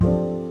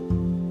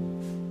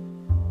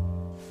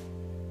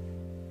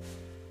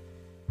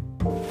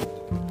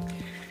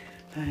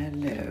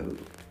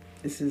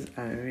This is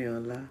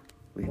Ariola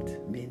with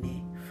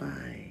Mini 5.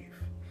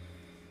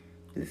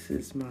 This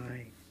is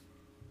my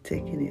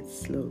taking it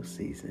slow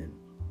season.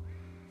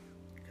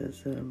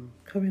 Because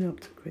coming up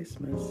to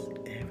Christmas,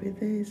 every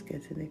day is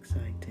getting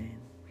exciting.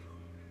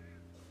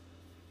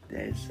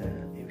 There's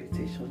an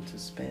invitation to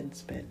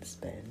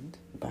spend,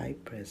 buy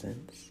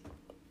presents.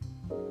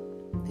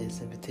 There's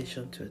an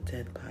invitation to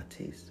attend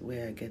parties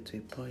where I get to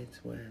a point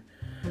where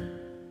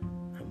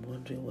I'm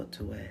wondering what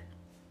to wear.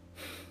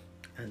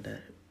 And I'm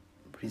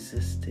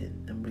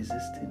resisting the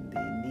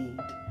need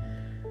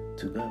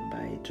to go and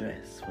buy a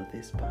dress for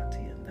this party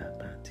and that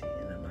party.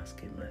 And I'm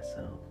asking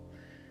myself,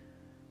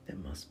 there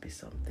must be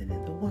something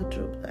in the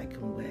wardrobe that I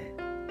can wear.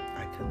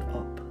 I can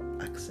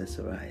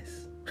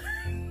accessorize.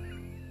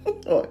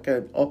 Or I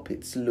can up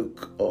its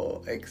look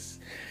or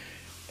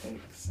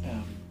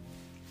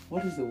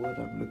what is the word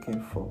I'm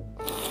looking for?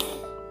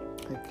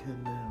 I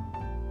can,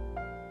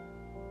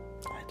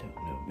 I don't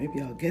know.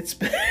 Maybe I'll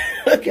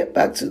get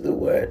back to the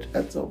word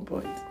at some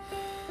point.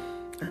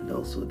 And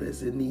also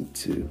there's a need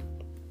to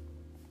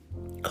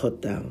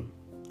cut down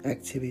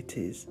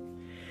activities,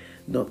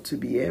 not to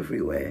be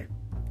everywhere.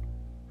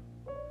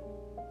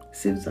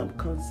 Seems I'm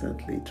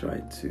constantly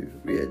trying to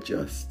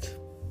readjust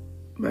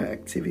my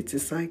activity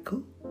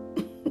cycle.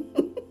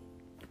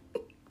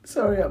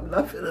 Sorry, I'm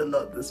laughing a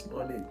lot this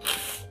morning.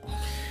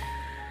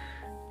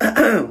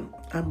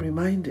 I'm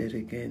reminded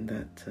again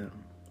that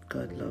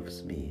God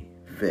loves me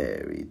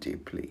very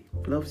deeply.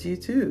 Loves you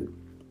too.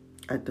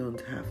 I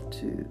don't have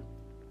to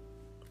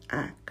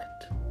act,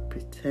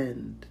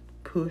 pretend,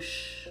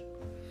 push,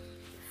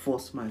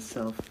 force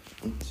myself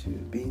into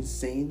being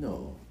sane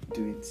or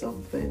doing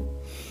something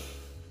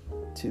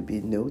to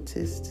be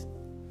noticed.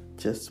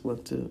 Just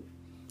want to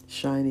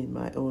shine in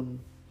my own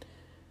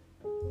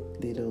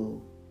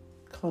little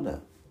corner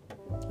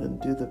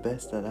and do the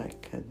best that I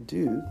can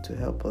do to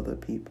help other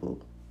people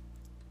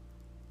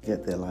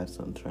get their lives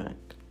on track.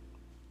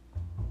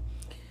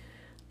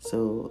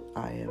 So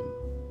I am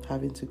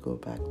having to go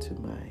back to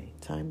my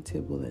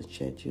timetable and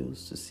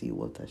schedules to see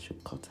what I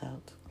should cut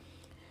out,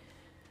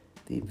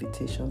 the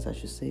invitations I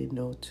should say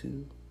no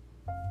to,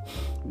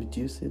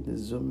 reducing the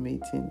Zoom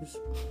meetings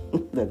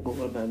that go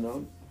on and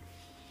on,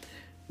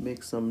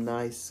 make some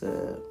nice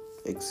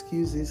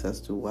excuses as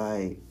to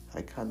why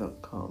I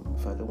cannot come.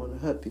 If I don't want to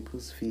hurt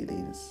people's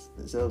feelings,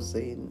 instead of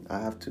saying I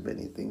have too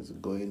many things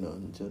going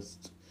on,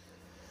 just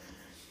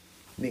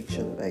make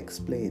sure that I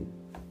explain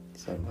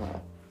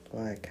somehow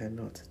why I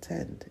cannot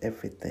attend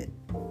everything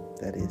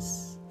that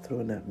is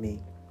thrown at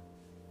me.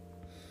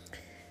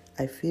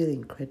 I feel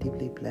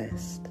incredibly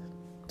blessed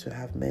to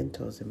have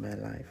mentors in my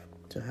life,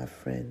 to have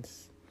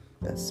friends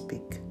that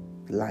speak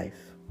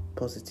life,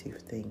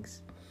 positive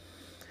things.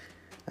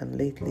 And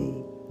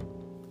lately,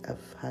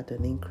 I've had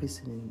an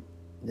increase in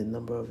the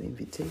number of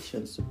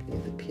invitations to play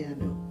the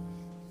piano.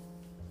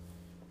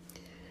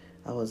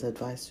 I was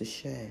advised to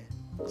share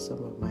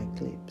some of my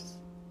clips.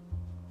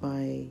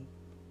 My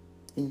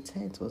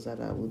intent was that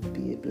I would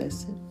be a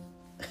blessing.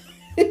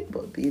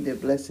 But being a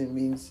blessing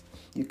means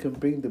you can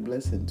bring the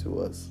blessing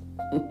to us.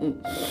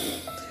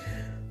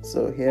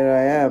 So here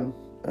I am.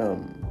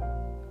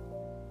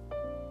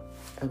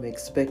 I'm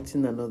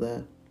expecting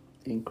another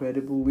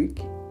incredible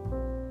week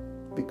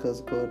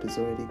because God has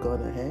already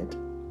gone ahead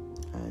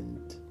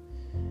and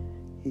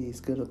He's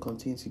going to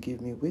continue to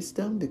give me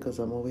wisdom because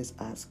I'm always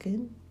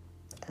asking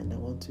and I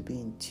want to be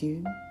in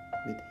tune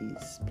with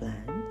His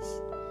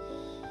plans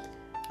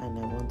and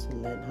I want to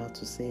learn how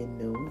to say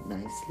no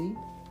nicely.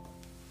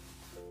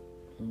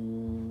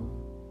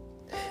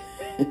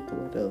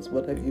 What else?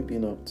 What have you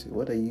been up to?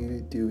 What are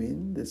you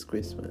doing this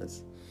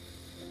Christmas?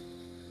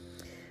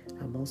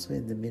 I'm also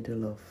in the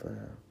middle of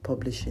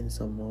publishing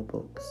some more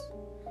books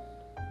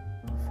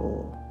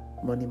for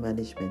money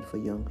management for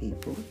young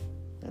people,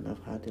 and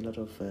I've had a lot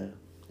of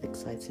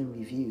exciting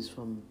reviews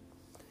from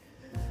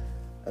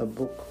a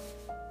book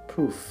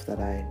proof that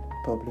I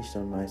published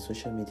on my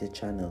social media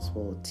channels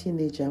for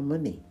Teenager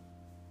Money.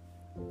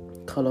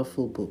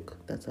 Colorful book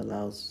that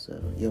allows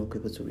young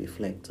people to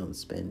reflect on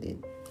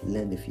spending,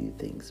 learn a few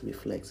things,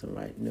 reflect and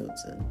write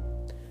notes and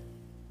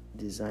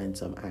design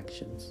some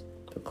actions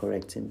for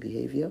correcting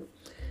behavior.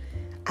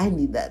 I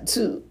need that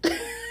too.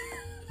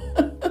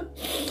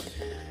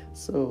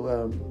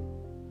 So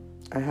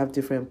I have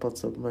different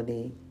pots of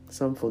money,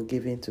 some for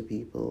giving to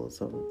people,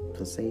 some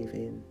for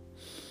saving,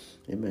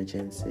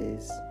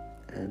 emergencies,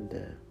 and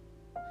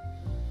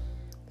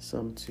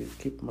some to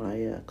keep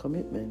my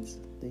commitments,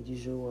 the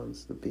usual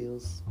ones, the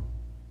bills,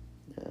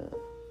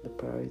 the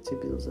priority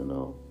bills and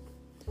all.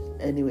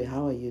 Anyway,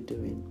 how are you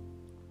doing?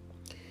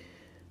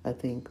 I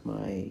think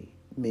my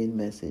main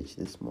message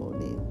this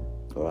morning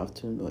or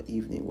afternoon or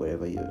evening,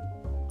 wherever you're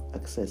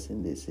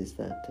accessing this, is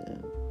that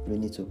we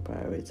need to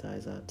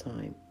prioritize our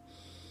time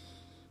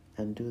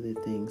and do the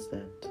things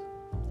that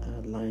are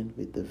aligned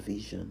with the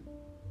vision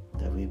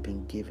that we've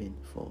been given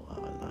for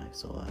our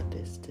lives or our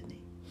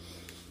destiny.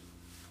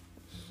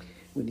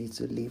 We need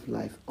to live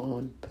life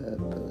on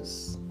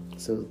purpose.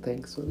 So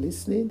thanks for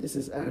listening. This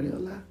is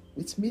Ariola.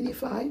 It's Mini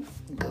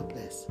 5. God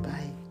bless.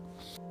 Bye.